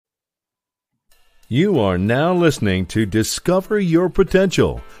You are now listening to Discover Your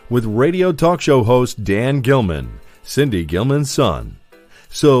Potential with radio talk show host Dan Gilman, Cindy Gilman's son.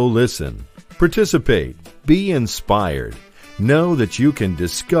 So listen, participate, be inspired. Know that you can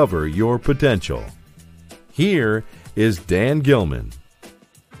discover your potential. Here is Dan Gilman.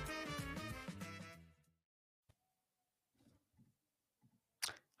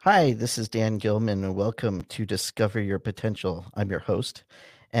 Hi, this is Dan Gilman, and welcome to Discover Your Potential. I'm your host,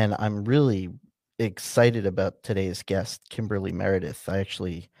 and I'm really excited about today's guest, Kimberly Meredith. I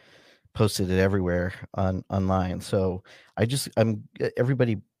actually posted it everywhere online. So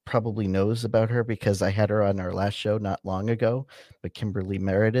everybody probably knows about her because I had her on our last show not long ago. But Kimberly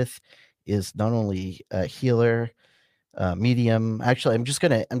Meredith is not only a healer, medium. Actually, I'm just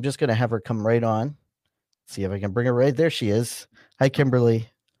gonna have her come right on. See if I can bring her right there. She is. Hi, Kimberly.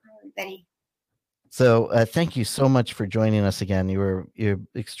 Everybody. So thank you so much for joining us again.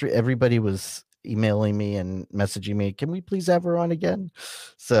 Everybody was emailing me and messaging me. Can we please have her on again?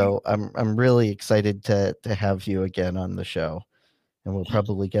 So I'm really excited to have you again on the show, and we'll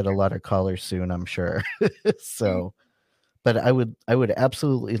probably get a lot of callers soon, I'm sure. So, but I would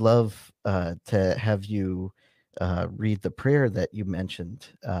absolutely love to have you read the prayer that you mentioned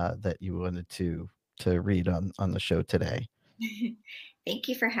that you wanted to read on the show today. Thank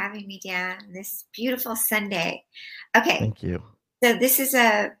you for having me, Dan, this beautiful Sunday. Okay. Thank you. So this is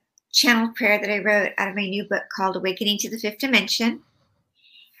a channeled prayer that I wrote out of my new book called Awakening to the Fifth Dimension.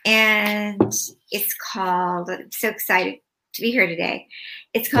 And it's called, I'm so excited to be here today.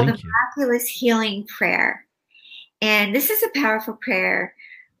 It's called the Miraculous Healing Prayer. And this is a powerful prayer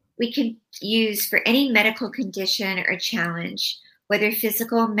we can use for any medical condition or challenge, whether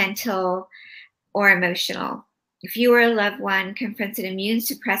physical, mental, or emotional. If you or a loved one confronts an immune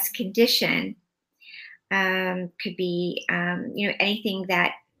suppressed condition, could be, anything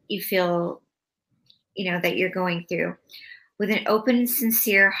that you feel, that you're going through, with an open and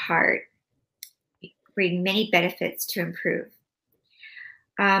sincere heart, bring many benefits to improve.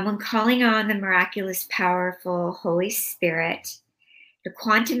 When calling on the miraculous, powerful Holy Spirit, the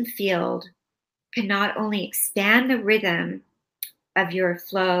quantum field can not only expand the rhythm of your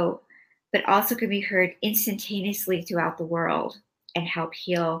flow, but also can be heard instantaneously throughout the world and help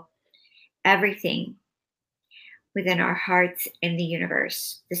heal everything within our hearts and the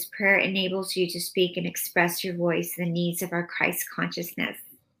universe. This prayer enables you to speak and express your voice and the needs of our Christ consciousness.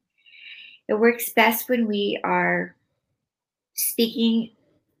 It works best when we are speaking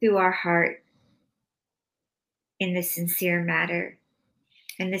through our heart in the sincere matter.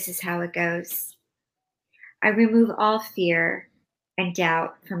 And this is how it goes. I remove all fear and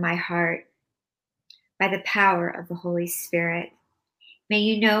doubt from my heart by the power of the Holy Spirit. May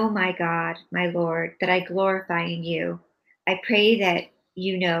you know, my God, my Lord, that I glorify in you. I pray that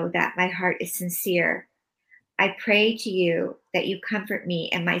you know that my heart is sincere. I pray to you that you comfort me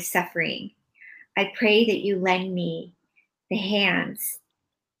in my suffering. I pray that you lend me the hands,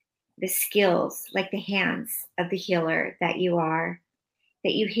 the skills, like the hands of the healer that you are,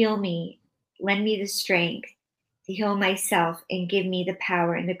 that you heal me, lend me the strength to heal myself, and give me the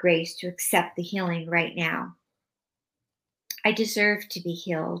power and the grace to accept the healing right now. I deserve to be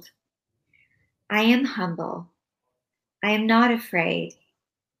healed. I am humble. I am not afraid.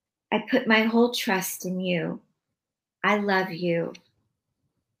 I put my whole trust in you. I love you.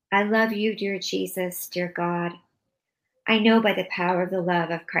 I love you, dear Jesus, dear God. I know by the power of the love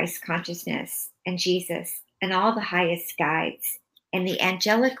of Christ consciousness and Jesus and all the highest guides and the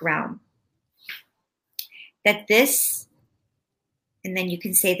angelic realm that this, and then you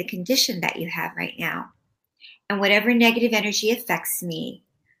can say the condition that you have right now, and whatever negative energy affects me,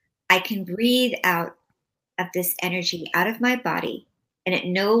 I can breathe out of this energy out of my body, and it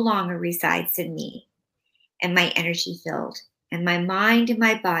no longer resides in me and my energy filled, and my mind and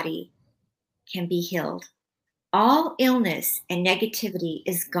my body can be healed. All illness and negativity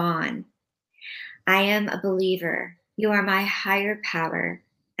is gone. I am a believer. You are my higher power,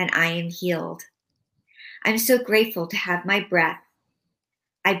 and I am healed. I'm so grateful to have my breath.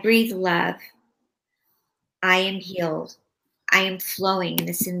 I breathe love. I am healed. I am flowing in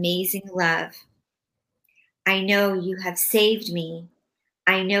this amazing love. I know you have saved me.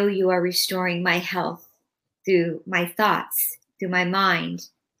 I know you are restoring my health through my thoughts, through my mind.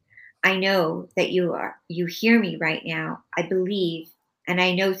 I know that you hear me right now. I believe, and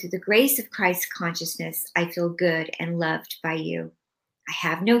I know through the grace of Christ consciousness, I feel good and loved by you. I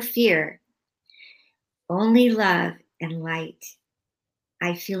have no fear, only love and light.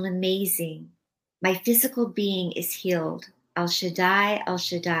 I feel amazing. My physical being is healed. El Shaddai, El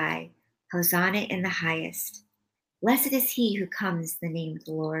Shaddai, Hosanna in the highest. Blessed is he who comes in the name of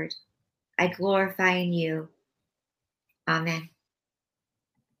the Lord. I glorify in you. Amen.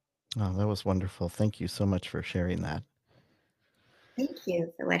 Oh, that was wonderful. Thank you so much for sharing that. Thank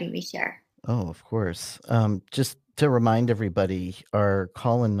you for letting me share. Oh, of course. Just to remind everybody, our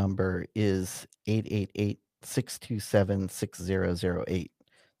call-in number is 888-627-6008.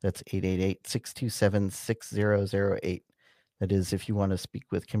 That's 888-627-6008. That is if you want to speak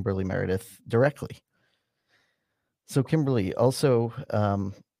with Kimberly Meredith directly. So Kimberly, also,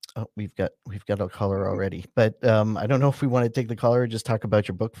 we've got a caller already, but I don't know if we want to take the caller or just talk about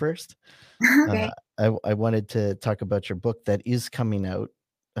your book first. Okay. I wanted to talk about your book that is coming out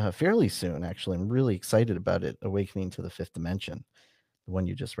fairly soon. Actually, I'm really excited about it. Awakening to the Fifth Dimension, the one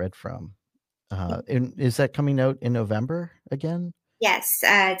you just read from. And is that coming out in November again? Yes,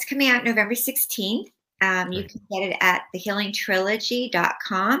 it's coming out November 16th. You Great. can get it at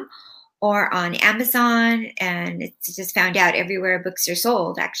thehealingtrilogy.com or on Amazon, and it's just found out everywhere books are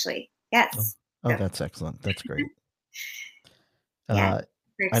sold, actually. Yes. Oh, So, that's excellent. That's great. yeah,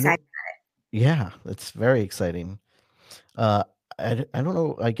 we're I know. excited. Yeah, it's very exciting. I don't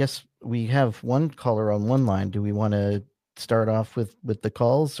know. I guess we have one caller on one line. Do we want to start off with the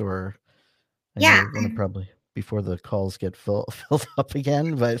calls, or I know Yeah, we're going to probably before the calls get filled up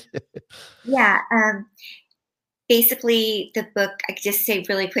again, but yeah. Basically, the book, I could just say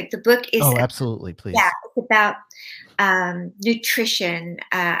really quick, the book is, oh, absolutely, please. yeah, it's about nutrition.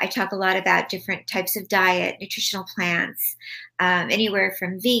 I talk a lot about different types of diet, nutritional plants, anywhere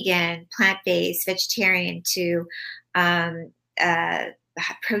from vegan, plant-based, vegetarian to uh,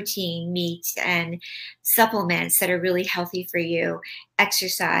 protein, meat, and supplements that are really healthy for you,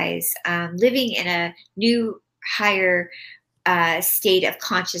 exercise, living in a new, higher state of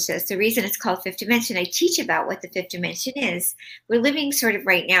consciousness. The reason it's called fifth dimension, I teach about what the fifth dimension is. We're living sort of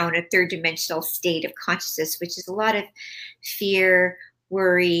right now in a third dimensional state of consciousness, which is a lot of fear,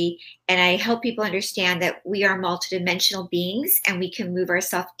 worry, and I help people understand that we are multidimensional beings and we can move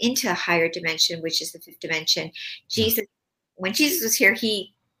ourselves into a higher dimension, which is the fifth dimension. Jesus, when Jesus was here,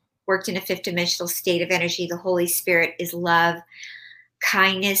 he worked in a fifth dimensional state of energy. The Holy Spirit is love,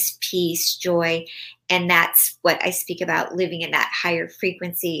 kindness, peace, joy. And that's what I speak about, living in that higher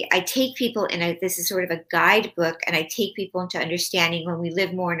frequency. I take people this is sort of a guidebook, and I take people into understanding when we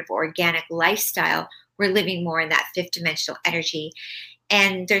live more in an organic lifestyle, we're living more in that fifth dimensional energy.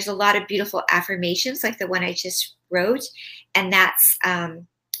 And there's a lot of beautiful affirmations like the one I just wrote. And that's,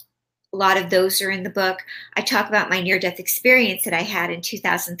 a lot of those are in the book. I talk about my near-death experience that I had in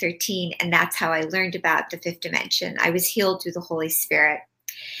 2013, and that's how I learned about the fifth dimension. I was healed through the Holy Spirit.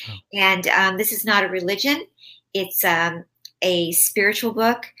 Oh. And this is not a religion. It's a spiritual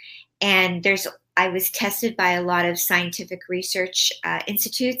book. And I was tested by a lot of scientific research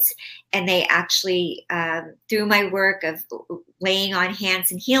institutes, and they actually, through my work of laying on hands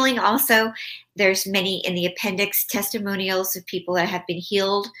and healing also, there's many in the appendix testimonials of people that have been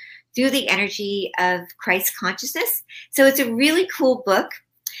healed through the energy of Christ consciousness. So it's a really cool book.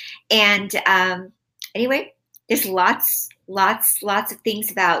 And anyway, there's lots of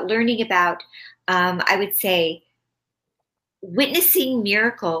things about learning about, I would say, witnessing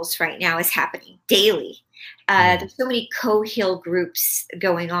miracles right now is happening daily. There's so many co-heal groups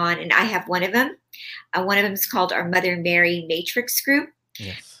going on, and I have one of them. One of them is called our Mother Mary Matrix group,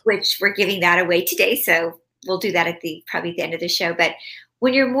 yes, which we're giving that away today. So we'll do that at probably the end of the show. But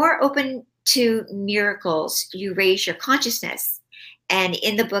when you're more open to miracles, you raise your consciousness. And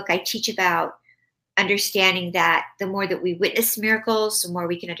in the book, I teach about understanding that the more that we witness miracles, the more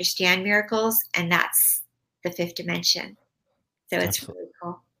we can understand miracles. And that's the fifth dimension. So it's really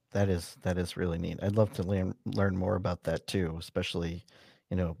cool. That is really neat. I'd love to learn more about that too, especially,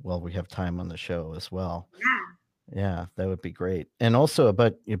 while we have time on the show as well. Yeah, that would be great. And also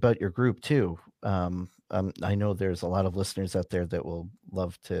about your group too. I know there's a lot of listeners out there that will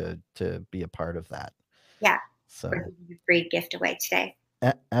love to be a part of that. Yeah. So we're giving a free gift away today.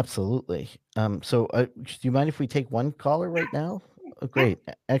 Absolutely. So do you mind if we take one caller right now? Oh, great.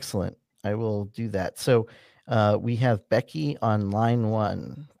 Excellent. I will do that. So we have Becky on line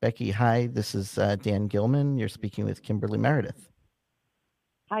 1. Becky, hi. This is Dan Gilman. You're speaking with Kimberly Meredith.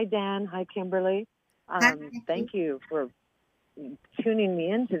 Hi, Dan. Hi, Kimberly. Thank you for tuning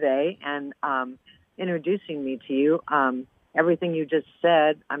me in today and introducing me to you. Everything you just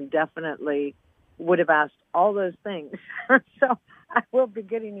said, I'm definitely would have asked all those things. So I will be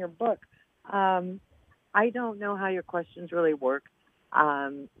getting your book. I don't know how your questions really work.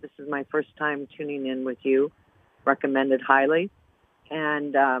 This is my first time tuning in with you. Recommended highly.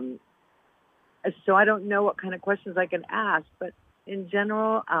 And so I don't know what kind of questions I can ask, but in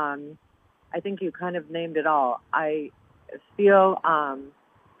general, I think you kind of named it all. I feel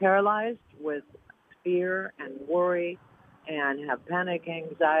paralyzed with fear and worry and have panic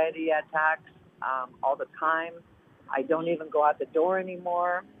anxiety attacks all the time. I don't even go out the door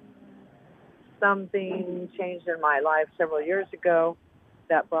anymore. Something changed in my life several years ago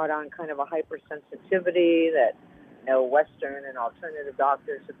that brought on kind of a hypersensitivity that no Western and alternative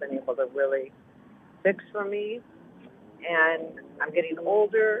doctors have been able to really fix for me. And I'm getting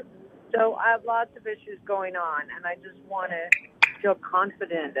older, so I have lots of issues going on, and I just want to feel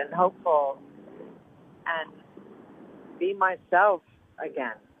confident and hopeful and be myself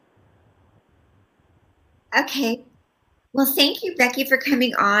again. Okay. Well, thank you, Becky, for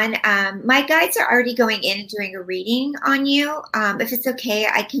coming on. My guides are already going in and doing a reading on you. If it's okay,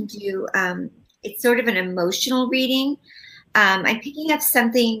 I can do, it's sort of an emotional reading. I'm picking up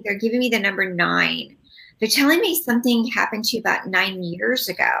something, they're giving me the number 9. They're telling me something happened to you about 9 years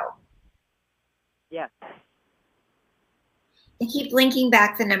ago. Yes. I keep linking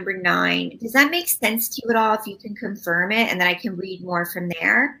back the number 9. Does that make sense to you at all? If you can confirm it, and then I can read more from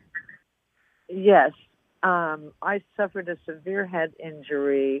there. Yes. I suffered a severe head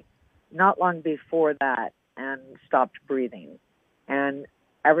injury not long before that and stopped breathing. And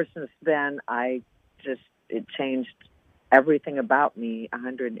ever since then, it changed everything about me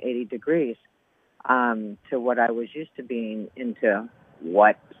 180 degrees to what I was used to being into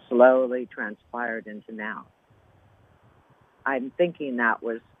what slowly transpired into now. I'm thinking that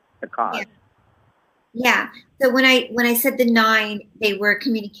was the cause. Yeah. So when I said the 9, they were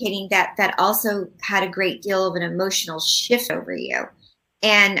communicating that also had a great deal of an emotional shift over you.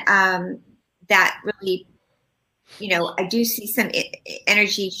 And that really, I do see some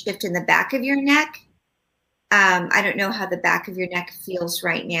energy shift in the back of your neck. I don't know how the back of your neck feels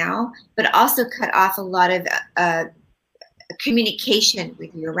right now, but also cut off a lot of communication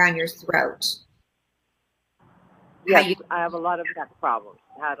with you around your throat. Yes, I have a lot of neck problems.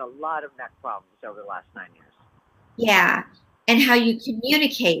 I had a lot of neck problems over the last 9 years. Yeah. And how you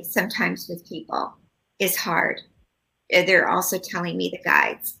communicate sometimes with people is hard. They're also telling me, the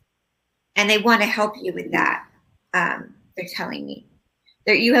guides. And they want to help you with that. They're telling me.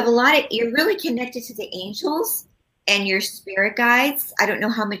 You have you're really connected to the angels and your spirit guides. I don't know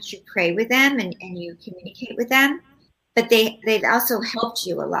how much you pray with them and you communicate with them, but they've also helped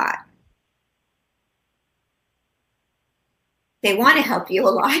you a lot. They want to help you a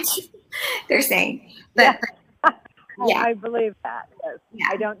lot, they're saying. But yeah. I believe that. Yes. Yeah.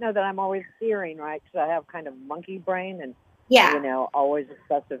 I don't know that I'm always hearing, right? Because I have kind of monkey brain and, always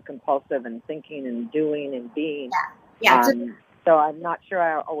obsessive compulsive and thinking and doing and being. Yeah. So I'm not sure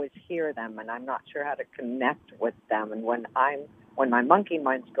I always hear them, and I'm not sure how to connect with them. And when my monkey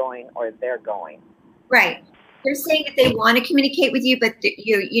mind's going or they're going. Right. They're saying that they want to communicate with you, but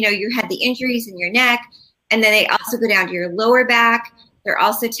you had the injuries in your neck. And then they also go down to your lower back. They're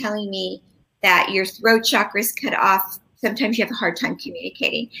also telling me that your throat chakra is cut off. Sometimes you have a hard time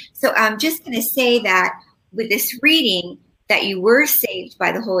communicating. So I'm just going to say that with this reading, that you were saved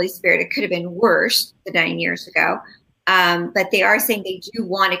by the Holy Spirit. It could have been worse than 9 years ago. But they are saying they do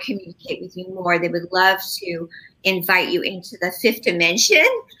want to communicate with you more. They would love to invite you into the 5th dimension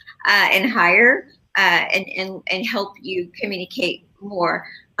and higher and help you communicate more.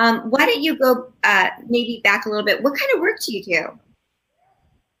 Why don't you go maybe back a little bit? What kind of work do you do?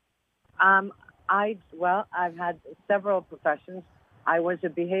 I've had several professions. I was a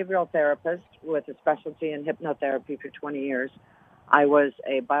behavioral therapist with a specialty in hypnotherapy for 20 years. I was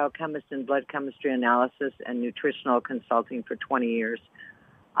a biochemist in blood chemistry analysis and nutritional consulting for 20 years.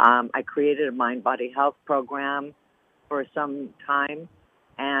 I created a mind-body health program for some time,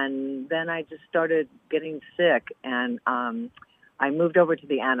 and then I just started getting sick, and I moved over to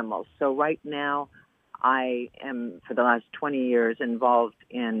the animals. So right now, I am, for the last 20 years, involved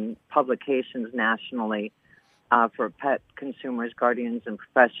in publications nationally for pet consumers, guardians, and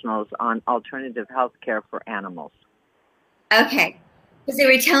professionals on alternative health care for animals. Okay. Because they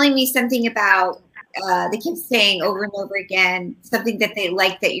were telling me something about, they kept saying over and over again, something that they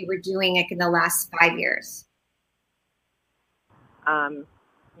liked that you were doing like in the last 5 years.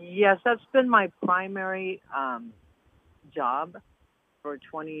 Yes, that's been my primary job for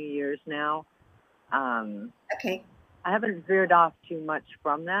 20 years now. Okay. I haven't veered off too much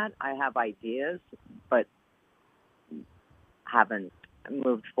from that. I have ideas, but haven't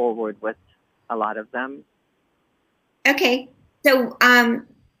moved forward with a lot of them. Okay. So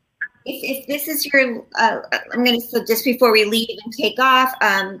if this is your, I'm going to, so just before we leave and take off,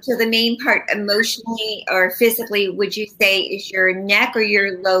 so the main part emotionally or physically, would you say is your neck or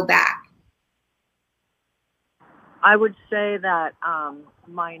your low back? I would say that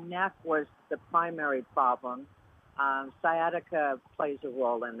my neck was the primary problem. Sciatica plays a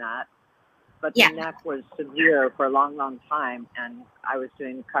role in that. But Yeah. the neck was severe for a long, long time, and I was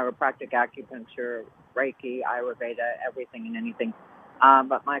doing chiropractic acupuncture, Reiki, Ayurveda, everything and anything.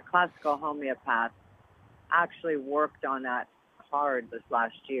 But my classical homeopath actually worked on that hard this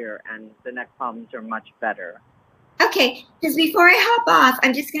last year, and the neck problems are much better. Okay, because before I hop off,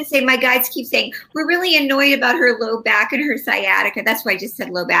 I'm just going to say my guides keep saying, we're really annoyed about her low back and her sciatica. That's why I just said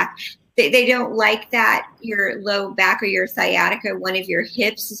low back. They don't like that your low back or your sciatica, one of your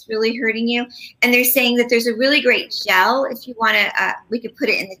hips is really hurting you. And they're saying that there's a really great gel. If you want to, we could put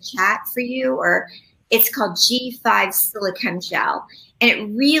it in the chat for you, or it's called G5 silicone gel. And it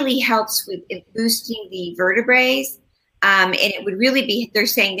really helps with boosting the vertebrae. And it would really be, they're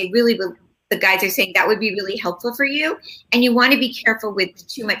saying they really will, the guys are saying that would be really helpful for you. And you want to be careful with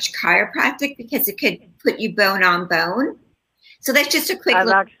too much chiropractic because it could put you bone on bone. So that's just a quick I've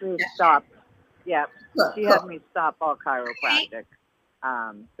look. actually stopped. Yeah, Cool, she cool. had me stop all chiropractic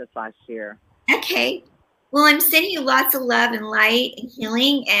this last year. Okay. Well, I'm sending you lots of love and light and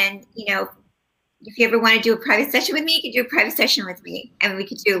healing. And, you know, if you ever want to do a private session with me, you can do a private session with me. And we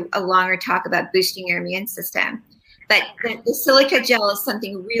could do a longer talk about boosting your immune system. But the silica gel is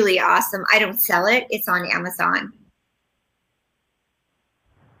something really awesome. I don't sell it. It's on Amazon.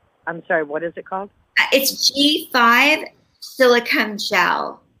 I'm sorry, what is it called? It's G5 silicone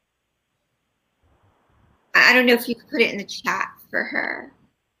gel. I don't know if you could put it in the chat for her.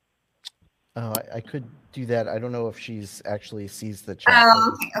 Oh, I could do that. I don't know if she's actually sees the chat.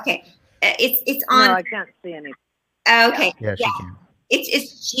 Oh, okay. It's on. No, I can't see anything. Okay. Yeah, she can.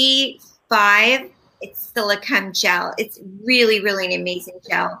 It's G5. It's silicone gel. It's really, really an amazing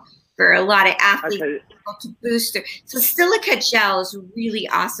gel for a lot of athletes to boost their. So silica gel is really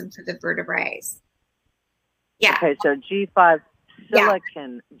awesome for the vertebrae. Yeah. Okay, so G5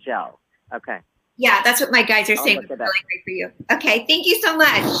 silicone gel. Okay. Yeah, that's what my guys are saying. Look It's it up. really great for you. Okay, thank you so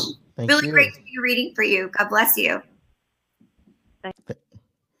much. Thank Really you. great to be reading for you. God bless you.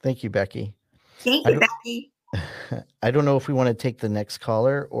 Thank you, Becky. Thank you, Becky. I don't know if we want to take the next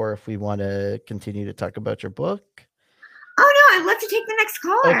caller or if we want to continue to talk about your book. Oh, no, I'd love to take the next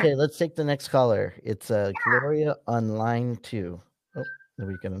caller. Okay, let's take the next caller. It's Gloria on line 2. Oh, then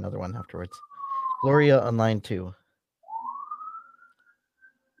we get another one afterwards. Gloria on line 2.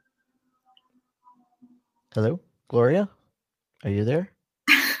 Hello, Gloria? Are you there?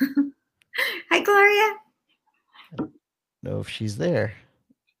 Hi, Gloria. I don't know if she's there.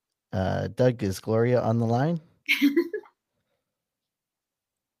 Doug, is Gloria on the line?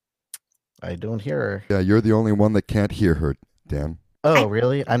 I don't hear her. Yeah, you're the only one that can't hear her, Dan. Oh,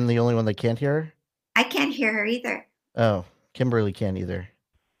 really? I'm the only one that can't hear her? I can't hear her either. Oh, Kimberly can't either.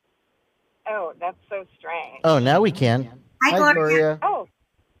 Oh, that's so strange. Oh, now we can. Hi, Gloria. Oh.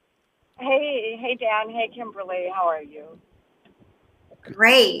 Hey, Dan. Hey, Kimberly. How are you?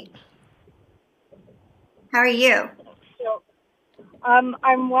 Great. How are you? So,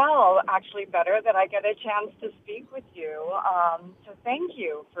 I'm well, actually better that I get a chance to speak with you. So thank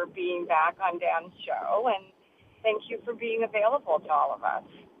you for being back on Dan's show, and thank you for being available to all of us.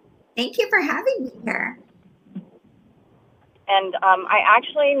 Thank you for having me here. And I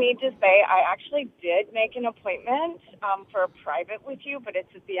actually need to say I actually did make an appointment for a private with you, but it's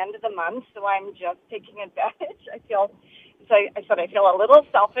at the end of the month, so I'm just taking advantage. I feel a little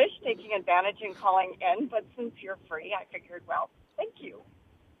selfish taking advantage and calling in, but since you're free, I figured, well, thank you.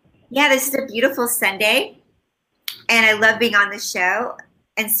 Yeah, this is a beautiful Sunday, and I love being on the show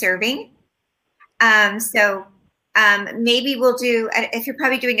and serving. So maybe we'll do, if you're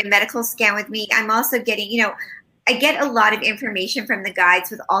probably doing a medical scan with me, I'm also getting, I get a lot of information from the guides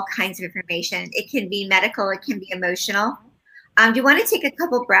with all kinds of information. It can be medical, it can be emotional. Do you want to take a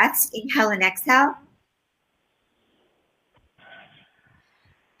couple breaths, inhale and exhale?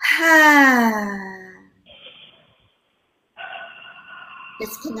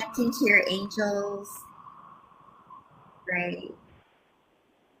 Just connecting to your angels. Great.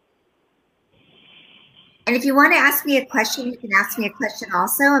 And if you want to ask me a question, you can ask me a question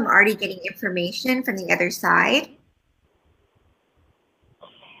also. I'm already getting information from the other side.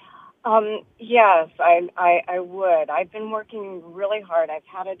 Yes, I would. I've been working really hard. I've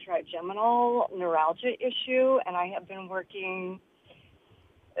had a trigeminal neuralgia issue, and I have been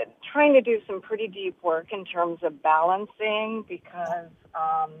trying to do some pretty deep work in terms of balancing, because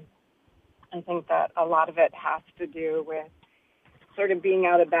I think that a lot of it has to do with sort of being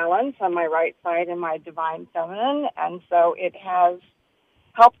out of balance on my right side in my divine feminine, and so it has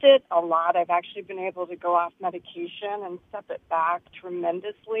helped it a lot. I've actually been able to go off medication and step it back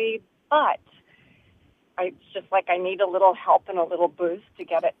tremendously, but it's just like I need a little help and a little boost to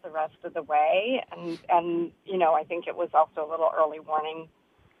get it the rest of the way. And you know, I think it was also a little early warning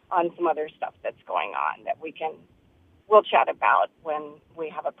on some other stuff that's going on that we'll chat about when we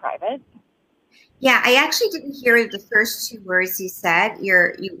have a private. Yeah, I actually didn't hear the first two words you said.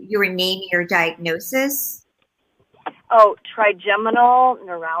 You were naming your diagnosis. Oh, trigeminal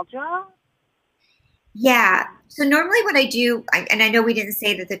neuralgia. Yeah. So normally what I do, and I know we didn't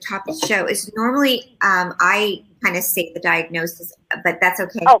say it at the top of the show, is normally I kind of say the diagnosis, but that's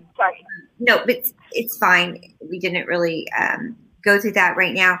okay. Oh, sorry. No, but it's fine. We didn't really go through that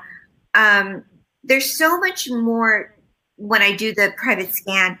right now. There's so much more when I do the private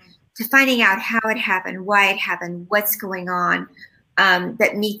scan to finding out how it happened, why it happened, what's going on,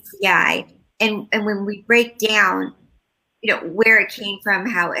 that meets the eye. And when we break down, you know, where it came from,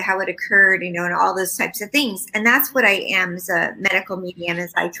 how it occurred, you know, and all those types of things. And that's what I am as a medical medium,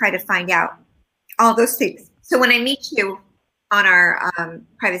 is I try to find out all those things. So when I meet you on our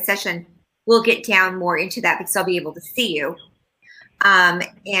private session, we'll get down more into that because I'll be able to see you.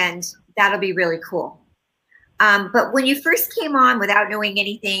 And that'll be really cool. But when you first came on without knowing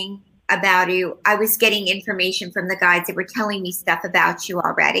anything about you, I was getting information from the guides that were telling me stuff about you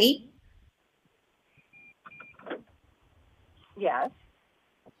already. Yes.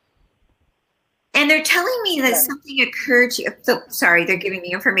 And they're telling me that something occurred to you. So sorry, they're giving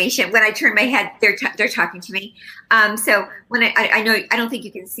me information. When I turn my head, they're talking to me. So when I know, I don't think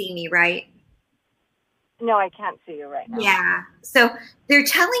you can see me, right? No, I can't see you right now. Yeah. So they're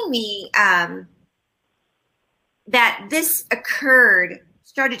telling me that this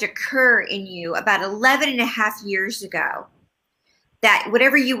started to occur in you about 11 and a half years ago. That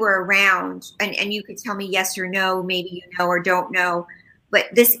whatever you were around, and you could tell me yes or no, maybe you know or don't know, but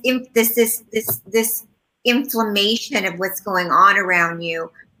this inflammation of what's going on around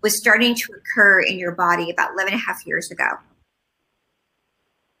you was starting to occur in your body about 11 and a half years ago.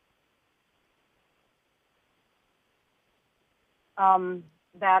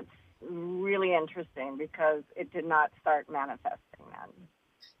 That's really interesting because it did not start manifesting then.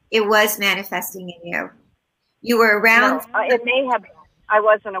 It was manifesting in you. You were around. No, it may have. I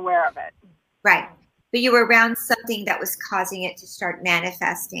wasn't aware of it. Right. But you were around something that was causing it to start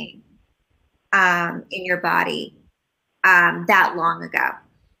manifesting in your body that long ago.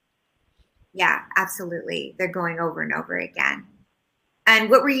 Yeah, absolutely. They're going over and over again. And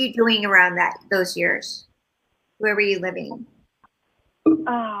what were you doing around those years? Where were you living?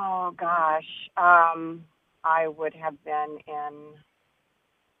 Oh, gosh. I would have been in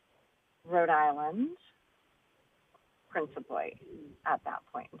Rhode Island, principally, at that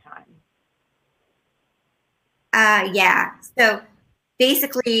point in time. Yeah. So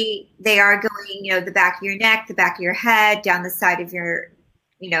basically, they are going, you know, the back of your neck, the back of your head, down the side of your,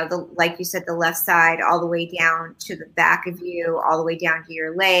 you know, like you said, the left side, all the way down to the back of you, all the way down to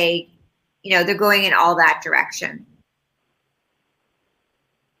your leg. You know, they're going in all that direction.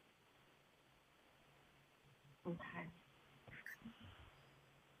 Okay.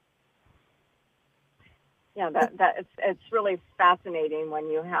 Yeah, that it's really fascinating when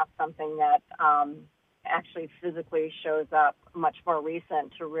you have something that actually physically shows up much more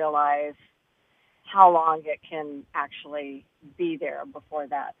recent to realize how long it can actually be there before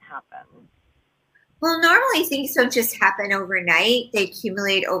that happens. Well, normally things don't just happen overnight. They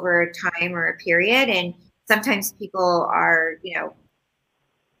accumulate over a time or a period. And sometimes people are, you know,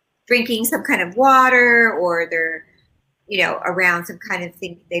 drinking some kind of water, or they're, you know, around some kind of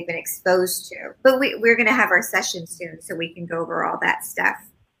thing they've been exposed to. But we're going to have our session soon, so we can go over all that stuff.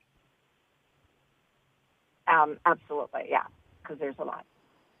 Absolutely, yeah, because there's a lot.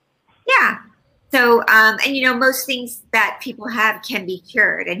 Yeah. So, and you know, most things that people have can be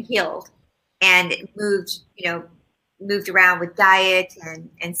cured and healed, and moved around with diet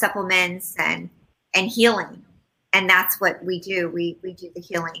and supplements and healing. And that's what we do. We do the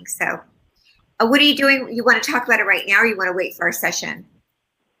healing. So what are you doing? You want to talk about it right now, or you want to wait for our session?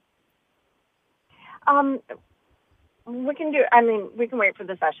 We can do, I mean, we can wait for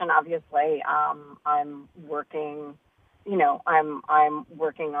the session, obviously. I'm working, you know, I'm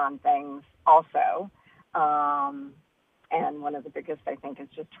working on things also. And one of the biggest, I think, is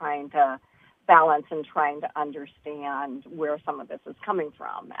just trying to balance and trying to understand where some of this is coming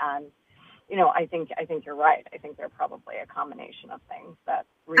from. And, you know, I think you're right. I think they're probably a combination of things that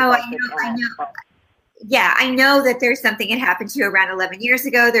resulted in it. But, yeah, I know that there's something that happened to you around 11 years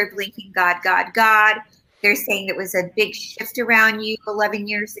ago. They're blinking God, God, God. They're saying it was a big shift around you 11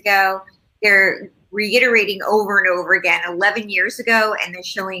 years ago. They're reiterating over and over again 11 years ago, and they're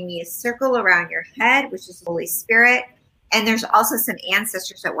showing me a circle around your head, which is Holy Spirit. And there's also some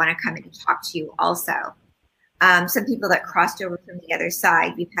ancestors that want to come in and talk to you also. some people that crossed over from the other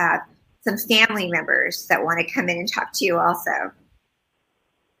side. You have some family members that want to come in and talk to you also.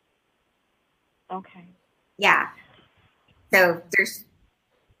 Okay. Yeah. So there's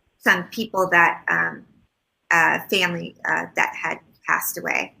some people that family that had passed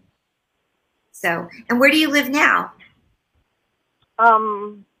away. So, and where do you live now?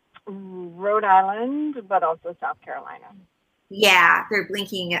 Rhode Island, but also South Carolina. Yeah, they're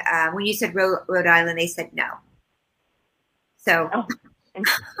blinking. When you said Rhode Island, they said no. So. Oh,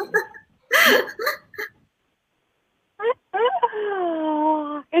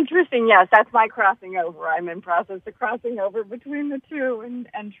 interesting. Yes, that's my crossing over. I'm in process of crossing over between the two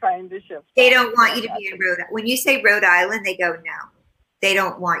and trying to shift. They don't want you to be in Rhode Island. When you say Rhode Island, they go, no. They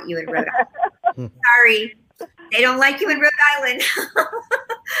don't want you in Rhode Island. Sorry. They don't like you in Rhode Island.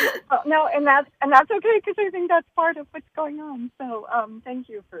 No, and that's okay, because I think that's part of what's going on. So thank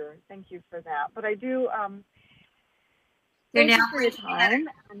you for that. But I do They're thank now you for your time.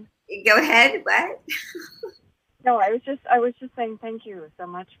 Go ahead. What? No, I was just saying thank you so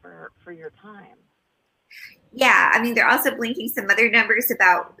much for your time. Yeah, I mean, they're also blinking some other numbers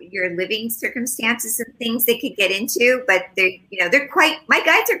about your living circumstances and things they could get into, but my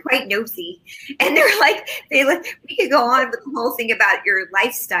guides are quite nosy, and we could go on with the whole thing about your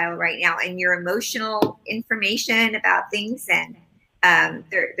lifestyle right now and your emotional information about things, and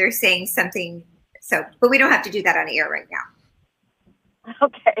they're saying something. So, but we don't have to do that on air right now.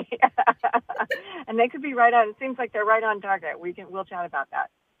 Okay. And they could be right on. It seems like they're right on target. We'll chat about that.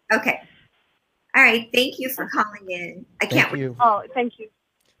 Okay. All right. Thank you for calling in. I can't Thank you. Oh, thank you.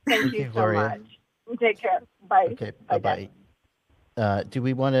 Thank you so Gloria. much. Take care. Bye. Okay. Bye-bye. Do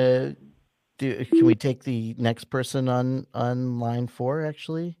we want to can we take the next person on line 4,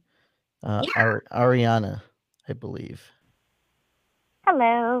 actually? Yeah. Ariana, I believe.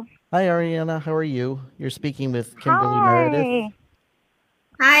 Hello. Hi, Ariana. How are you? You're speaking with Kimberly Meredith.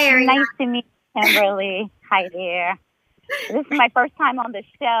 Hi, Ariana. Nice to meet you, Kimberly. Hi there. This is my first time on the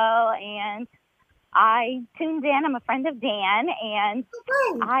show, and I tuned in. I'm a friend of Dan, and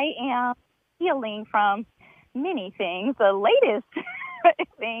I am healing from many things. The latest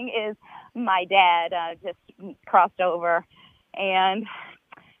thing is my dad just crossed over, and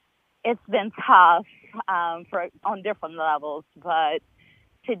it's been tough on different levels. But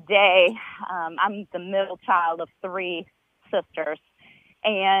today, I'm the middle child of 3 sisters,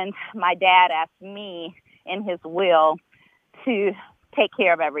 and my dad asked me in his will to take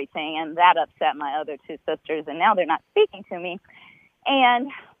care of everything, and that upset my other 2 sisters, and now they're not speaking to me. And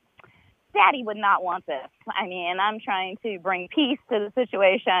Daddy would not want this. I mean, I'm trying to bring peace to the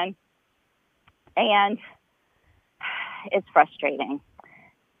situation, and it's frustrating.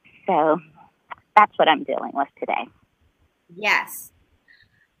 So that's what I'm dealing with today. Yes.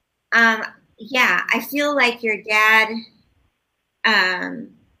 Yeah, I feel like your dad did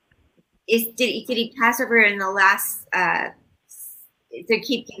he pass over in the last they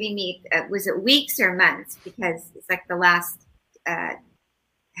keep giving me was it weeks or months, because it's like the last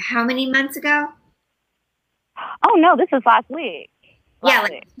how many months ago? Oh no, this is last week.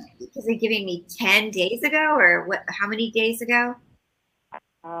 Because they're giving me 10 days ago, or what? How many days ago?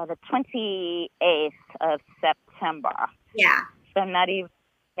 The 28th of September. Yeah. So not even.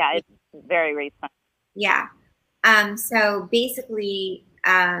 Yeah, it's very recent. Yeah. So basically,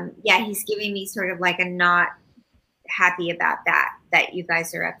 he's giving me sort of like a not happy about that you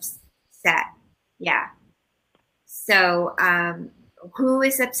guys are upset. Yeah. So, who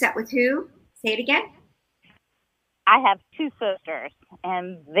is upset with who? Say it again. I have 2 sisters,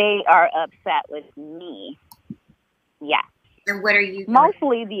 and they are upset with me. Yeah. And what are you doing?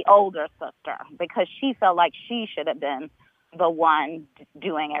 Mostly the older sister, because she felt like she should have been the one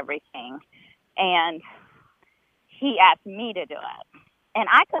doing everything. And he asked me to do it. And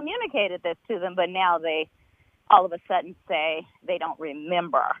I communicated this to them, but now they all of a sudden say they don't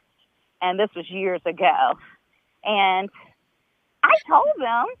remember. And this was years ago. And I told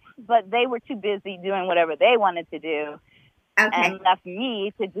them, but they were too busy doing whatever they wanted to do, and left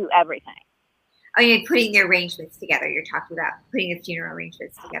me to do everything. Oh, you're putting the arrangements together. You're talking about putting the funeral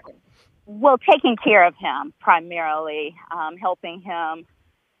arrangements together. Well, taking care of him primarily, helping him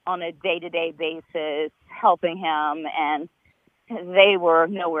on a day-to-day basis, helping him, and they were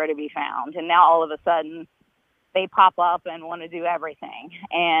nowhere to be found. And now all of a sudden they pop up and want to do everything,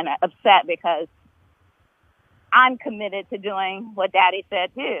 and upset because I'm committed to doing what Daddy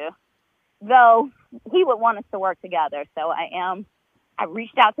said too, though he would want us to work together. So I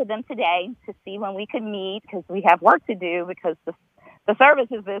reached out to them today to see when we could meet, because we have work to do, because the service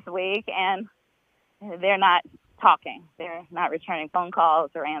is this week, and they're not talking. They're not returning phone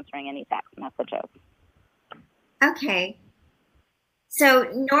calls or answering any text messages. Okay. So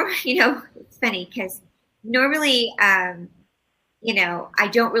it's funny because normally, I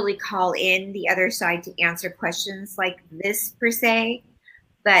don't really call in the other side to answer questions like this per se,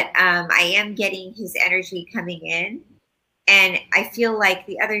 but I am getting his energy coming in. And I feel like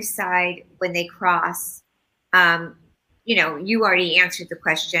the other side, when they cross, you already answered the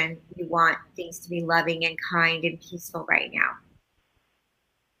question. You want things to be loving and kind and peaceful right now.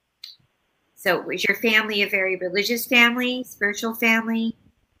 So was your family a very religious family, spiritual family?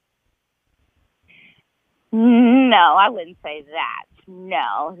 No, I wouldn't say that.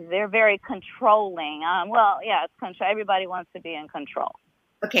 No, they're very controlling. It's control. Everybody wants to be in control.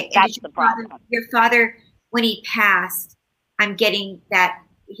 Okay, and that's the problem. Your father, when he passed, I'm getting that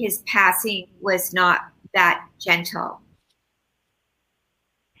his passing was not that gentle.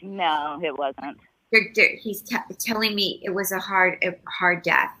 No, it wasn't. He's telling me it was a hard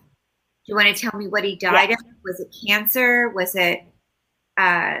death. Do you want to tell me what he died of? Was it cancer? Was it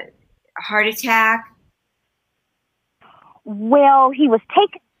a heart attack? Well, he was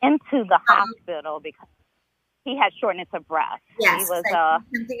taken into the hospital because he had shortness of breath. Yes, he was a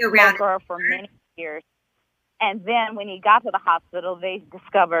smoker for many years. And then when he got to the hospital, they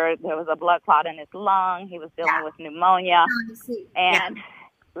discovered there was a blood clot in his lung. He was dealing with pneumonia and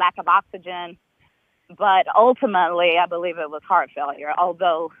lack of oxygen. But ultimately, I believe it was heart failure,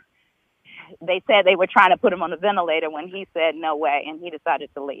 although they said they were trying to put him on a ventilator when he said no way, and he decided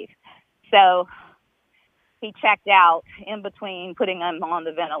to leave. So he checked out in between putting him on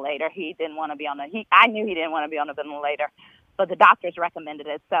the ventilator. He didn't want to be I knew he didn't want to be on the ventilator, but the doctors recommended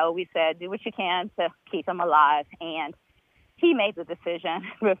it. So we said, do what you can to keep him alive. And he made the decision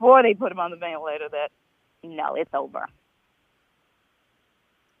before they put him on the ventilator that, no, it's over.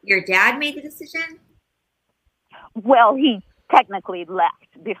 Your dad made the decision? Well, he technically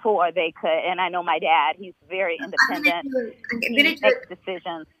left before they could. And I know my dad, he's very independent. He makes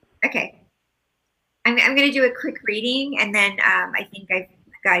decisions. Okay. I'm going to do a quick reading, and then I think you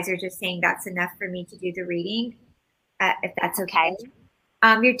guys are just saying that's enough for me to do the reading, if that's okay.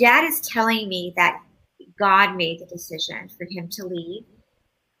 Your dad is telling me that God made the decision for him to leave.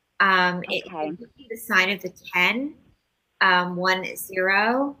 It would be the sign of the 10, 1,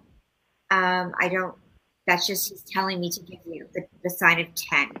 0. That's just he's telling me to give you the sign of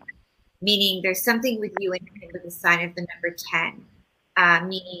 10, meaning there's something with you and him with the sign of the number 10,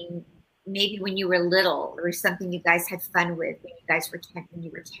 meaning maybe when you were little, there was something you guys had fun with when you guys were 10, when you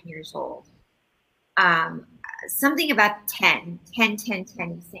were 10 years old. Something about 10, he's saying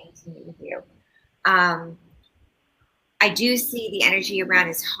to me with you. I do see the energy around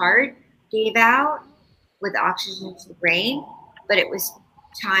his heart gave out with oxygen to the brain, but it was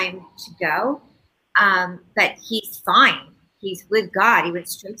time to go. But he's fine. He's with God. He went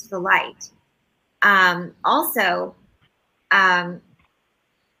straight to the light. On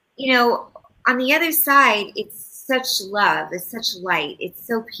the other side, it's such love, it's such light, it's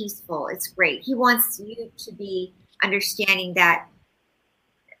so peaceful, it's great. He wants you to be understanding that,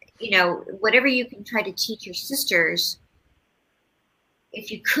 whatever you can try to teach your sisters, if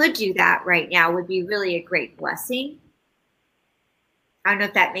you could do that right now, would be really a great blessing. I don't know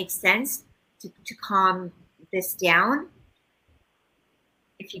if that makes sense to calm this down.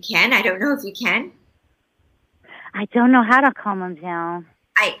 If you can, I don't know if you can. I don't know how to calm him down.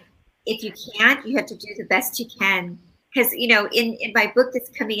 If you can't, you have to do the best you can. Because, in my book that's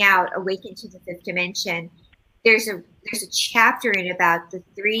coming out, Awaken to the Fifth Dimension, there's a chapter in about the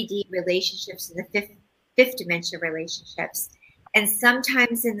 3D relationships and the fifth dimension relationships. And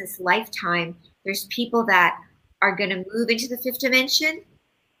sometimes in this lifetime, there's people that are going to move into the fifth dimension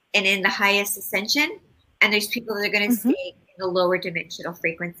and in the highest ascension. And there's people that are going to stay in the lower dimensional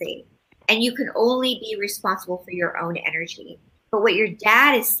frequency. And you can only be responsible for your own energy. But what your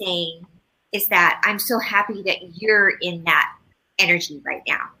dad is saying is that I'm so happy that you're in that energy right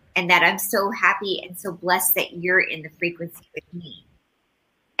now. And that I'm so happy and so blessed that you're in the frequency with me.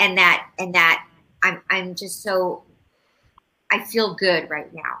 And that I'm just so, I feel good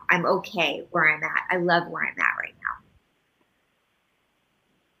right now. I'm okay where I'm at. I love where I'm at right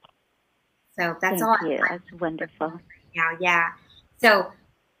now. So that's all. Thank you. That's wonderful. Right now, yeah. So,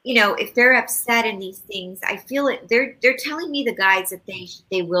 if they're upset in these things, I feel it. They're telling me, the guides, that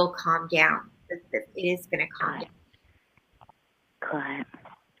they will calm down. That it is going to calm down. Good.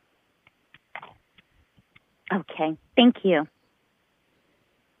 Okay. Thank you.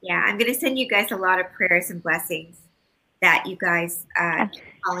 Yeah, I'm going to send you guys a lot of prayers and blessings that you guys keep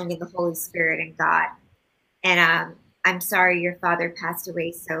calling in the Holy Spirit and God. And I'm sorry your father passed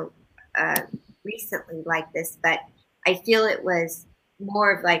away so recently like this, but I feel it was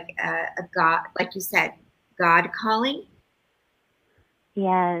more of like a God, like you said, God calling.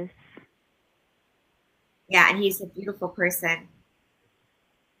 Yes. Yeah, and he's a beautiful person.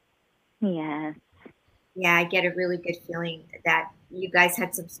 Yes. Yeah, I get a really good feeling that you guys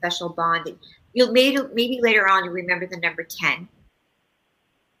had some special bond. You'll maybe later on you remember the number 10.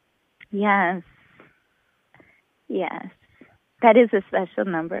 Yes. Yes. That is a special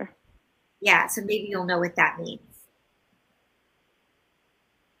number. Yeah, so maybe you'll know what that means.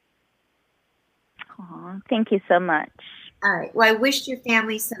 Aw, thank you so much. All right. Well, I wish your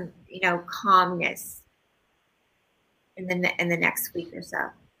family some, calmness in the next week or so.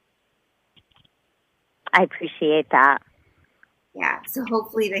 I appreciate that. Yeah. So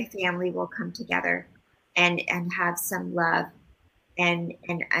hopefully the family will come together and have some love and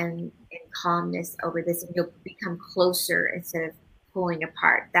calmness over this, and you'll become closer instead of pulling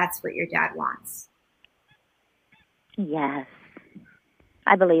apart. That's what your dad wants. Yes.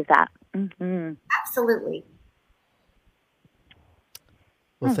 I believe that. Mm-hmm. Absolutely.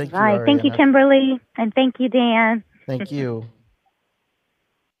 Well, thank you, Right. Ariana. Thank you, Kimberly. And thank you, Dan. Thank you.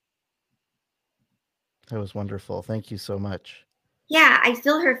 That was wonderful. Thank you so much. Yeah, I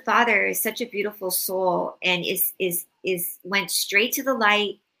feel her father is such a beautiful soul and is went straight to the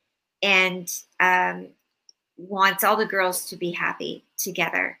light and wants all the girls to be happy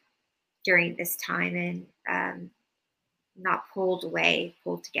together during this time and not pulled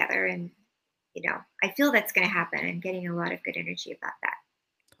together. And, I feel that's going to happen. I'm getting a lot of good energy about that.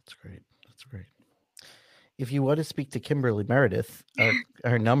 That's great. That's great. If you want to speak to Kimberly Meredith,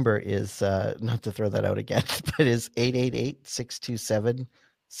 our number is, not to throw that out again, but is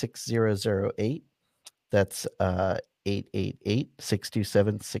 888-627-6008. That's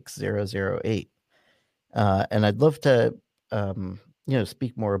 888-627-6008. And I'd love to,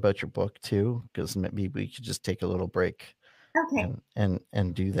 speak more about your book too, because maybe we could just take a little break. Okay.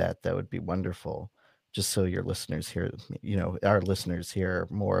 And do that. That would be wonderful. Just so your listeners hear, our listeners hear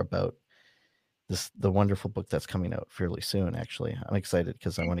more about the wonderful book that's coming out fairly soon. Actually, I'm excited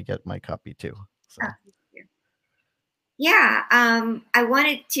because I want to get my copy too. So. Oh, thank you. Yeah. I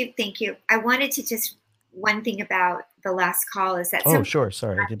wanted to thank you. I wanted to just one thing about the last call is that. Oh, sure.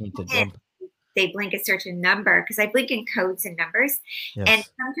 Sorry, I didn't mean to jump. They blink a certain number because I blink in codes and numbers. Yes. And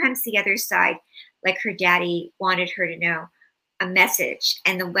sometimes the other side, like her daddy wanted her to know a message,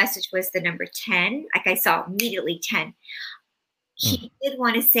 and the message was the number 10. Like I saw immediately 10. He did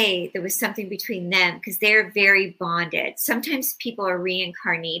want to say there was something between them because they're very bonded. Sometimes people are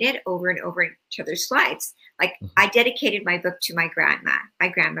reincarnated over and over in each other's lives. Like I dedicated my book to my grandma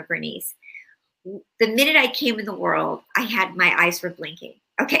Bernice. The minute I came in the world, my eyes were blinking.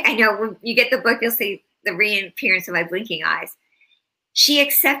 Okay, I know when you get the book, you'll see the reappearance of my blinking eyes. She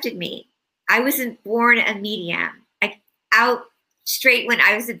accepted me. I wasn't born a medium. Out straight when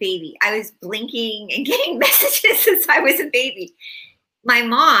I was a baby. I was blinking and getting messages since I was a baby. My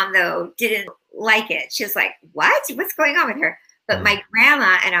mom, though, didn't like it. She was like, what? What's going on with her? But my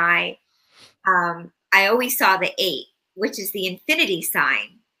grandma and I always saw the 8, which is the infinity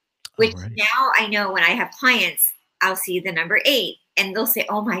sign, which now I know when I have clients, I'll see the number 8 and they'll say,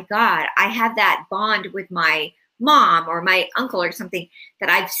 oh my God, I have that bond with my mom or my uncle or something that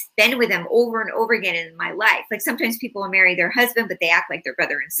I've been with them over and over again in my life. Like sometimes people will marry their husband, but they act like their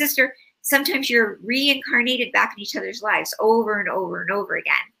brother and sister. Sometimes you're reincarnated back in each other's lives over and over and over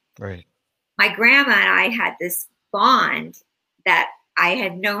again. Right. My grandma and I had this bond that I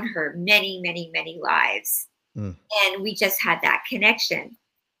had known her many, many, many lives. And we just had that connection.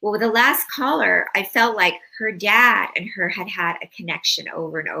 Well, with the last caller, I felt like her dad and her had a connection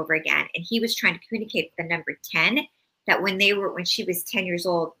over and over again. And he was trying to communicate the number 10, that when she was 10 years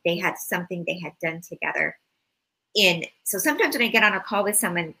old, they had something they had done together. So sometimes when I get on a call with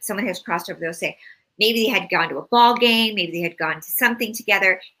someone has crossed over, they'll say, maybe they had gone to a ball game, maybe they had gone to something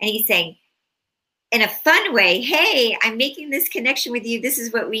together. And he's saying, in a fun way, hey, I'm making this connection with you. This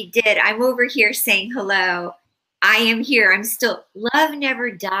is what we did. I'm over here saying hello. I am here. I'm still. Love never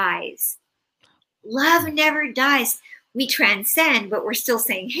dies. Love never dies. We transcend, but we're still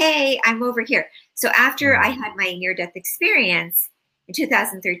saying, hey, I'm over here. So after I had my near-death experience in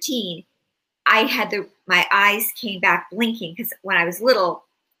 2013, I had my eyes came back blinking because when I was little,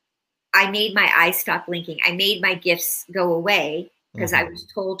 I made my eyes stop blinking. I made my gifts go away because I was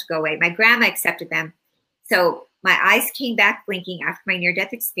told to go away. My grandma accepted them. So my eyes came back blinking after my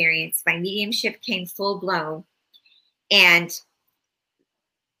near-death experience. My mediumship came full-blown. And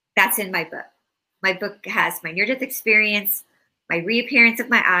that's in my book. My book has my near-death experience, my reappearance of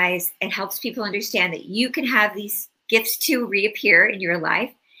my eyes. It helps people understand that you can have these gifts to reappear in your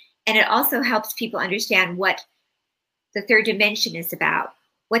life. And it also helps people understand what the third dimension is about,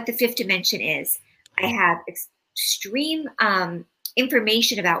 what the fifth dimension is. I have extreme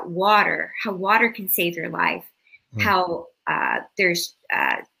information about water, how water can save your life, how there's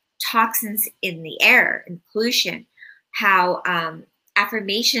toxins in the air and pollution, how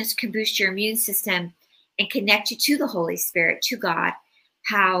affirmations can boost your immune system and connect you to the Holy Spirit, to God,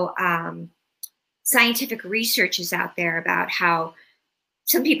 how scientific research is out there about how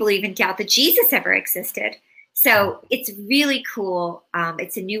some people even doubt that Jesus ever existed. So it's really cool.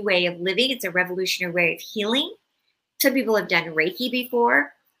 It's a new way of living. It's a revolutionary way of healing. Some people have done Reiki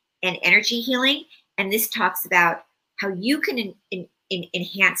before and energy healing. And this talks about how you can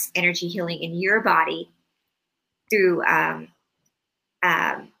enhance energy healing in your body through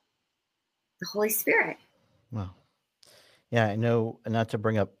the Holy Spirit. Wow. Yeah, I know, not to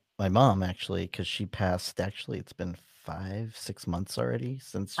bring up my mom, actually, because she passed, actually, it's been 5-6 months already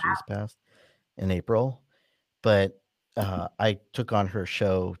since she's passed in April. But I took on her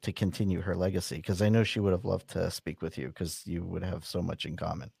show to continue her legacy, because I know she would have loved to speak with you, because you would have so much in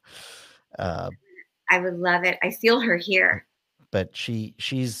common. I would love it. I feel her here. But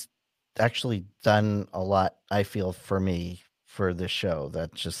she's actually done a lot, I feel, for me for this show.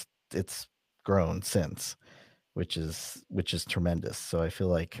 That just, it's grown since, which is tremendous. So I feel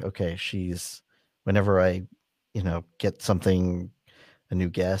like, okay, she's, whenever I, get something, a new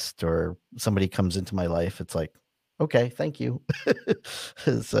guest or somebody comes into my life, it's like, okay, thank you.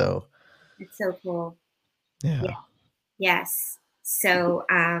 So It's so cool. yeah. Yes. So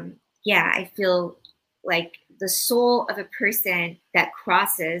I feel like the soul of a person that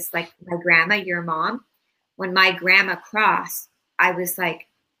crosses, like my grandma, your mom. When my grandma crossed, I was like,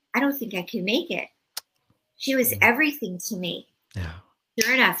 I don't think I can make it. She was everything to me. Yeah.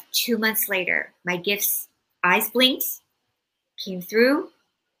 Sure enough, 2 months later, my gifts, eyes blinked, came through.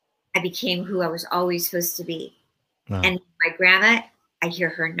 I became who I was always supposed to be. Wow. And my grandma, I hear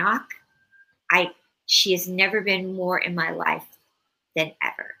her knock. She has never been more in my life than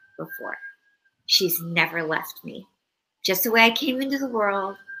ever before. She's never left me. Just the way I came into the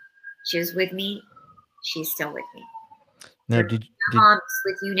world, she was with me. She's still with me. Now, Mom's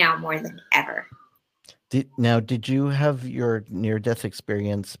with you now more than ever. Did you have your near-death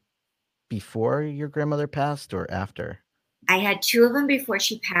experience before your grandmother passed or after? I had 2 of them before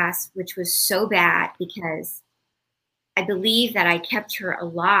she passed, which was so bad because I believe that I kept her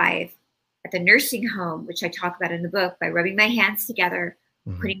alive at the nursing home, which I talk about in the book, by rubbing my hands together,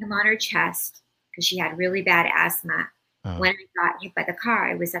 putting them on her chest, because she had really bad asthma. When I got hit by the car,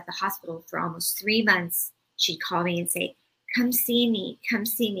 I was at the hospital for almost 3 months. She'd call me and say, come see me, come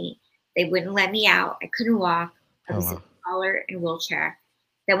see me. They wouldn't let me out. I couldn't walk. I was in a collar and wheelchair.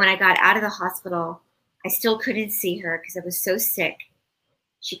 Then when I got out of the hospital, I still couldn't see her because I was so sick.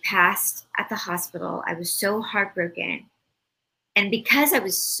 She passed at the hospital. I was so heartbroken. And because I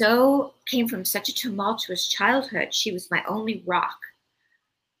came from such a tumultuous childhood, she was my only rock.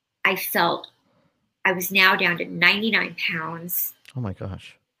 I felt I was now down to 99 pounds. Oh my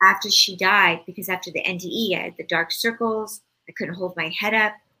gosh. After she died, because after the NDE, I had the dark circles. I couldn't hold my head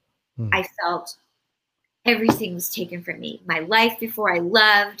up. I felt everything was taken from me. My life before I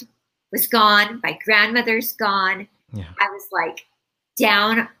loved was gone. My grandmother's gone. Yeah. I was like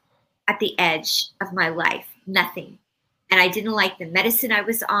down at the edge of my life, nothing. And I didn't like the medicine I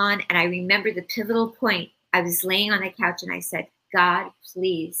was on. And I remember the pivotal point. I was laying on the couch and I said, God,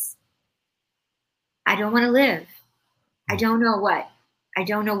 please, I don't want to live. I don't know what. I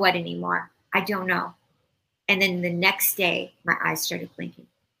don't know what anymore. I don't know. And then the next day, my eyes started blinking.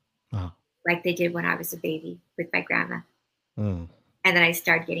 Wow. Like they did when I was a baby with my grandma. And then I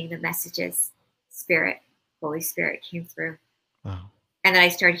started getting the messages. Spirit, Holy Spirit came through. Wow. And then I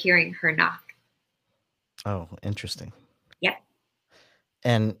started hearing her knock. Oh, interesting. Yep.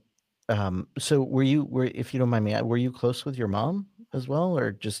 And so if you don't mind me, were you close with your mom as well,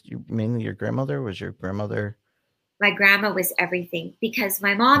 or just mainly your grandmother? Was your grandmother? My grandma was everything, because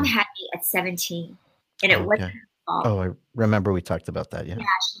my mom had me at 17 and it wasn't her fault. Oh, I remember we talked about that. Yeah. Yeah,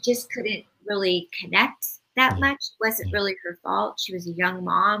 she just couldn't really connect that much. It wasn't really her fault. She was a young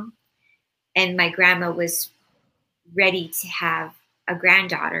mom, and my grandma was ready to have a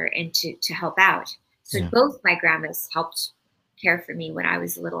granddaughter and to help out. So both my grandmas helped care for me when I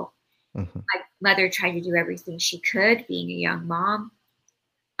was little. My mother tried to do everything she could, being a young mom.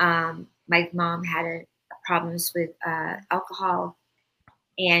 My mom had problems with alcohol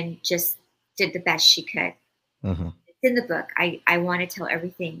and just did the best she could. It's in the book. I want to tell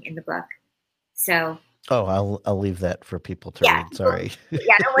everything in the book. So. Oh, I'll leave that for people to read. Sorry. Yeah,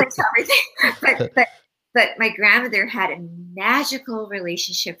 I don't want to tell everything. But my grandmother had a magical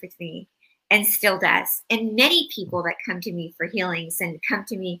relationship with me and still does. And many people that come to me for healings and come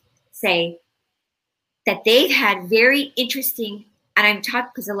to me say, that they've had very interesting, and I'm talking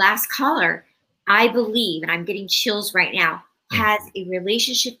because the last caller, I believe, and I'm getting chills right now, has a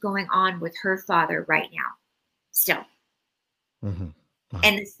relationship going on with her father right now, still. Mm-hmm. Wow.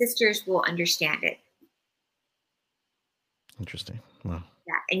 And the sisters will understand it. Interesting. Wow.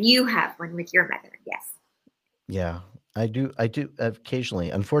 Yeah, and you have one with your mother, yes. Yeah, I do occasionally.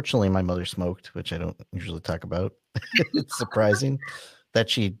 Unfortunately, my mother smoked, which I don't usually talk about. It's surprising that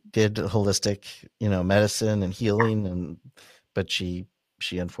she did holistic, medicine and healing, but she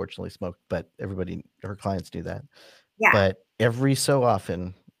unfortunately smoked. But her clients knew that. Yeah. But every so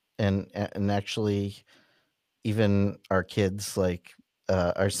often, and actually, even our kids, like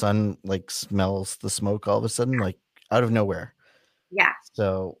our son, like smells the smoke all of a sudden, like out of nowhere. Yeah.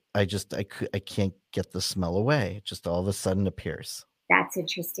 So I can't get the smell away. It just all of a sudden appears. That's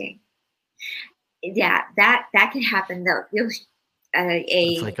interesting. Yeah, that can happen though.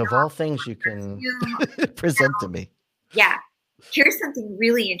 It's like of all things you can present to me. Yeah. Here's something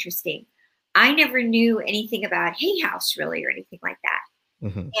really interesting. I never knew anything about Hay House really or anything like that.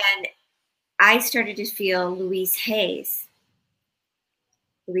 Mm-hmm. And I started to feel Louise Hay.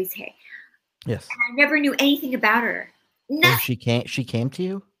 Yes. And I never knew anything about her. Nothing. Oh, she came to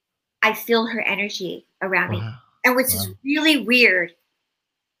you? I feel her energy around me. And which is Wow. really weird.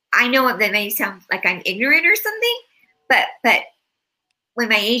 I know that may sound like I'm ignorant or something, but when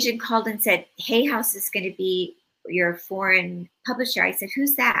my agent called and said, Hay House is going to be your foreign publisher, I said,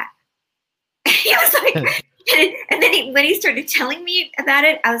 who's that? He was like, and then when he started telling me about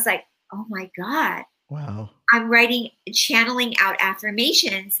it, I was like, oh my God. Wow. I'm channeling out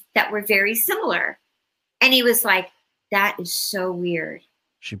affirmations that were very similar. And he was like, that is so weird.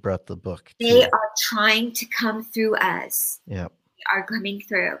 She brought the book. They are trying to come through us. Yeah. They are coming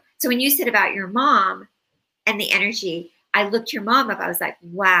through. So when you said about your mom and the energy, I looked your mom up. I was like,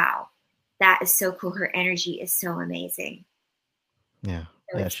 wow, that is so cool. Her energy is so amazing. Yeah.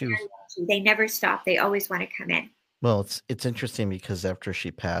 So yeah. They never stop. They always want to come in. Well, it's interesting because after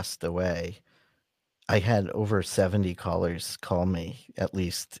she passed away, I had over 70 callers call me at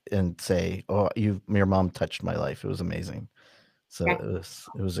least and say, "Oh, your mom touched my life. It was amazing." So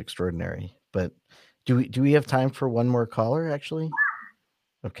it was extraordinary. But do we have time for one more caller actually?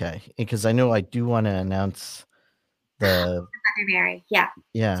 Okay, because I know I do want to announce the Mother Mary. Yeah.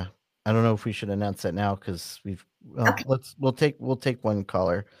 Yeah. I don't know if we should announce that now because Okay. we'll take one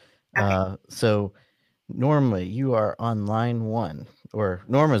caller. Okay. So Norma, you are on line 1, or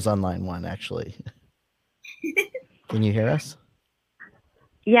Norma's on line 1 actually. Can you hear us?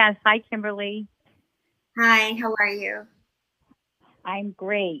 Yes. Hi, Kimberly. Hi, how are you? I'm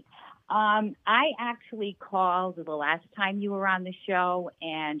great. I actually called the last time you were on the show,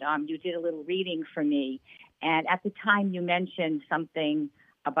 and you did a little reading for me. And at the time, you mentioned something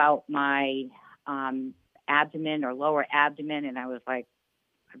about my abdomen or lower abdomen, and I was like,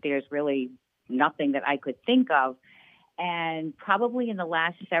 there's really nothing that I could think of. And probably in the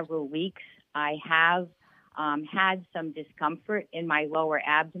last several weeks, I have had some discomfort in my lower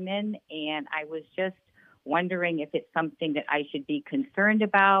abdomen, and I was just wondering if it's something that I should be concerned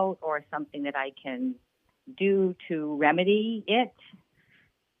about or something that I can do to remedy it.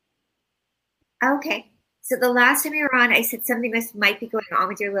 Okay. So the last time you were on, I said something might be going on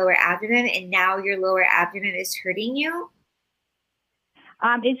with your lower abdomen, and now your lower abdomen is hurting you?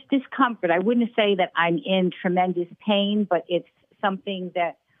 It's discomfort. I wouldn't say that I'm in tremendous pain, but it's something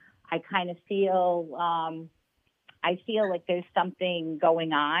that I kind of feel, I feel like there's something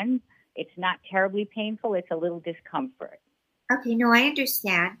going on. It's not terribly painful. It's a little discomfort. Okay, no, I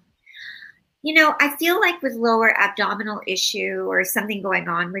understand. I feel like with lower abdominal issue or something going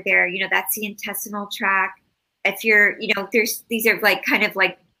on with there, that's the intestinal tract. If you're, these are kind of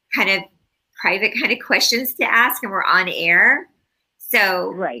private kind of questions to ask, and we're on air.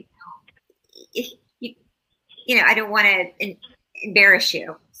 So, right. I don't want to embarrass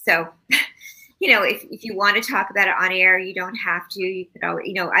you. So, if you want to talk about it on air, you don't have to. You could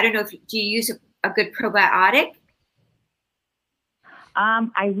always, I don't know do you use a good probiotic?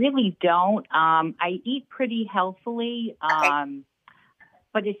 I really don't. I eat pretty healthily, Okay.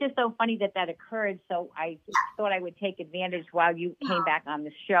 but it's just so funny that occurred. So I just thought I would take advantage while you came back on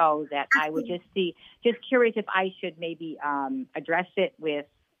the show that I would just curious if I should maybe address it with,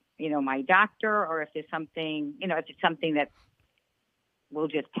 my doctor, or if there's something, if it's something that will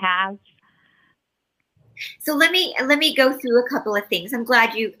just pass. So let me go through a couple of things. I'm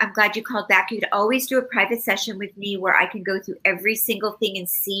glad you called back. You could always do a private session with me where I can go through every single thing and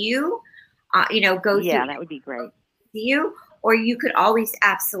see you. Go through. Yeah, that would be great. See you, or you could always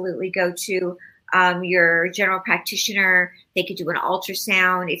absolutely go to your general practitioner. They could do an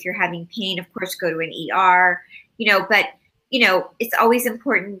ultrasound. If you're having pain, of course, go to an ER, but it's always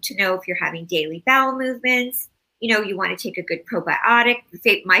important to know if you're having daily bowel movements. You want to take a good probiotic.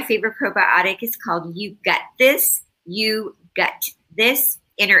 My favorite probiotic is called You Gut This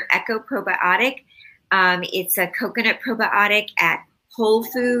Inner Echo Probiotic. It's a coconut probiotic at Whole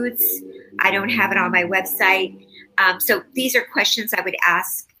Foods. I don't have it on my website. So these are questions I would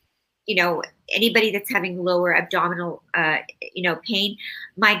ask, anybody that's having lower abdominal, pain.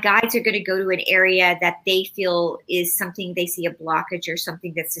 My guides are going to go to an area that they feel is something, they see a blockage or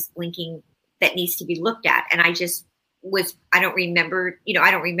something that's just blinking that needs to be looked at. And I don't remember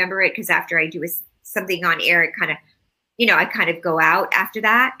it because after I do something on air, it kind of, I kind of go out after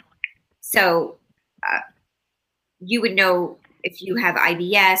that. So you would know if you have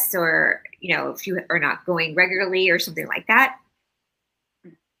IBS or, if you are not going regularly or something like that.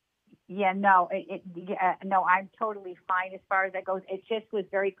 Yeah, no, no, I'm totally fine as far as that goes. It just was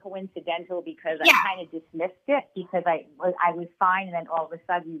very coincidental because I kind of dismissed it because I was fine. And then all of a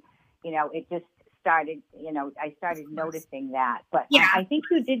sudden, it just started, I started noticing that. But I think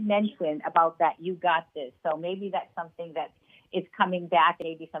you did mention about that You Got This. So maybe that's something that is coming back,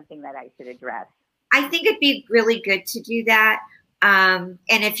 maybe something that I should address. I think it'd be really good to do that. And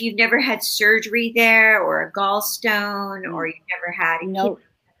if you've never had surgery there or a gallstone or you've never had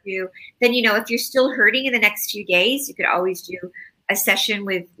then, if you're still hurting in the next few days, you could always do a session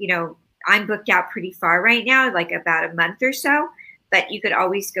with, I'm booked out pretty far right now, like about a month or so, but you could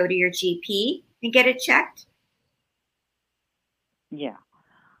always go to your GP and get it checked. Yeah.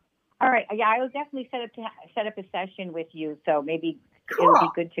 All right. Yeah, I will definitely set up a session with you. So maybe it would be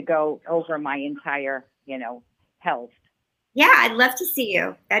good to go over my entire, health. Yeah, I'd love to see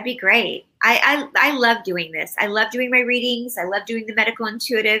you. That'd be great. I love doing this. I love doing my readings. I love doing the medical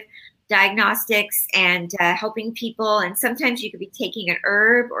intuitive diagnostics and helping people. And sometimes you could be taking an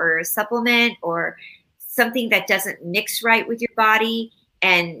herb or a supplement or something that doesn't mix right with your body.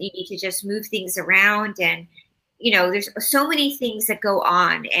 And you need to just move things around. And, there's so many things that go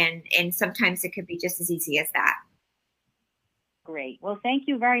on. And sometimes it could be just as easy as that. Great. Well, thank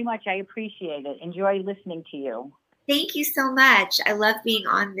you very much. I appreciate it. Enjoy listening to you. Thank you so much. I love being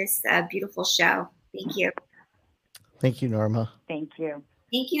on this beautiful show. Thank you. Thank you, Norma. Thank you.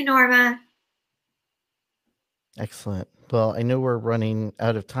 Thank you, Norma. Excellent. Well, I know we're running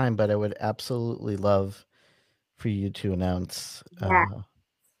out of time, but I would absolutely love for you to announce. Yeah.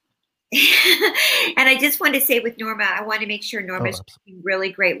 And I just want to say with Norma, I want to make sure Norma's drinking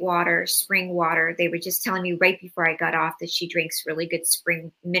really great water, spring water. They were just telling me right before I got off that she drinks really good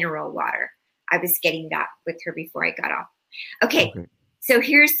spring mineral water. I was getting that with her before I got off. Okay. So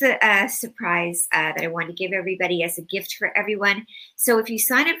here's the surprise that I want to give everybody as a gift for everyone. So if you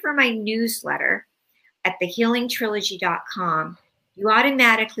sign up for my newsletter at thehealingtrilogy.com, you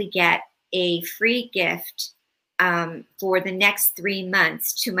automatically get a free gift for the next 3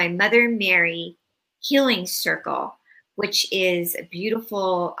 months to my Mother Mary Healing Circle, which is a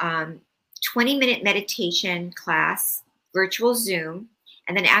beautiful 20-minute meditation class, virtual Zoom.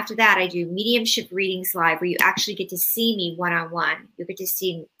 And then after that, I do mediumship readings live where you actually get to see me one-on-one. You get to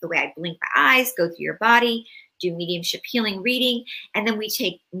see the way I blink my eyes, go through your body, do mediumship healing reading. And then we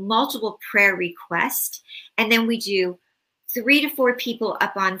take multiple prayer requests. And then we do 3 to 4 people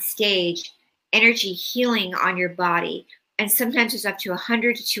up on stage, energy healing on your body. And sometimes there's up to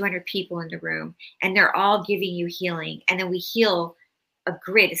 100 to 200 people in the room. And they're all giving you healing. And then we heal a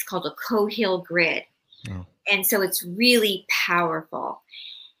grid. It's called a co-heal grid. Oh. And so it's really powerful.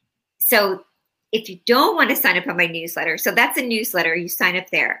 So if you don't want to sign up on my newsletter, so that's a newsletter, you sign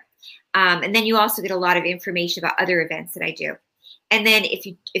up there. And then you also get a lot of information about other events that I do. And then if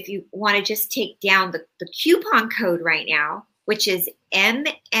you want to just take down the coupon code right now, which is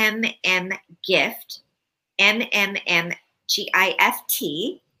MMM Gift, MMMGIFT,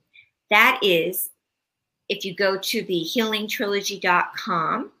 that is, if you go to the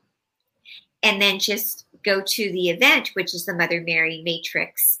healingtrilogy.com and then just go to the event, which is the Mother Mary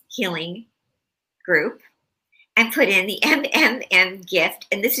Matrix Healing Group, and put in the MMM Gift.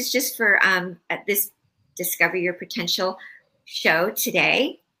 And this is just for this Discover Your Potential show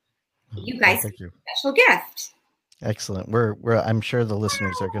today. You guys get a special gift. Excellent. I'm sure the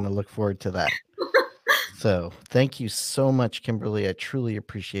listeners are going to look forward to that. So thank you so much, Kimberly. I truly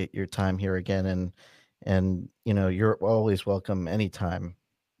appreciate your time here again. And you're always welcome anytime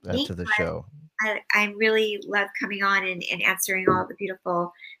to the show. I really love coming on and answering all the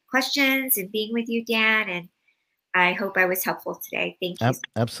beautiful questions and being with you, Dan. And I hope I was helpful today. Thank you.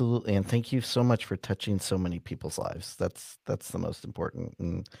 Absolutely. And thank you so much for touching so many people's lives. That's the most important.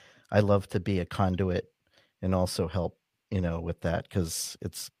 And I love to be a conduit and also help, with that, because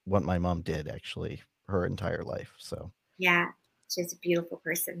it's what my mom did actually her entire life. So yeah, she's a beautiful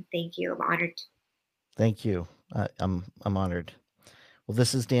person. Thank you. I'm honored. Thank you. I'm honored. Well,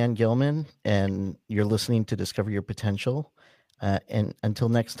 this is Dan Gilman, and you're listening to Discover Your Potential. And until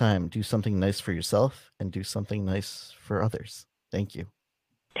next time, do something nice for yourself and do something nice for others. Thank you.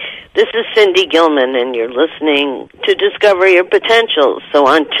 This is Cindy Gilman, and you're listening to Discover Your Potential. So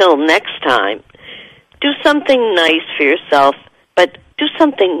until next time, do something nice for yourself, but do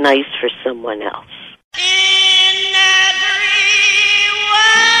something nice for someone else.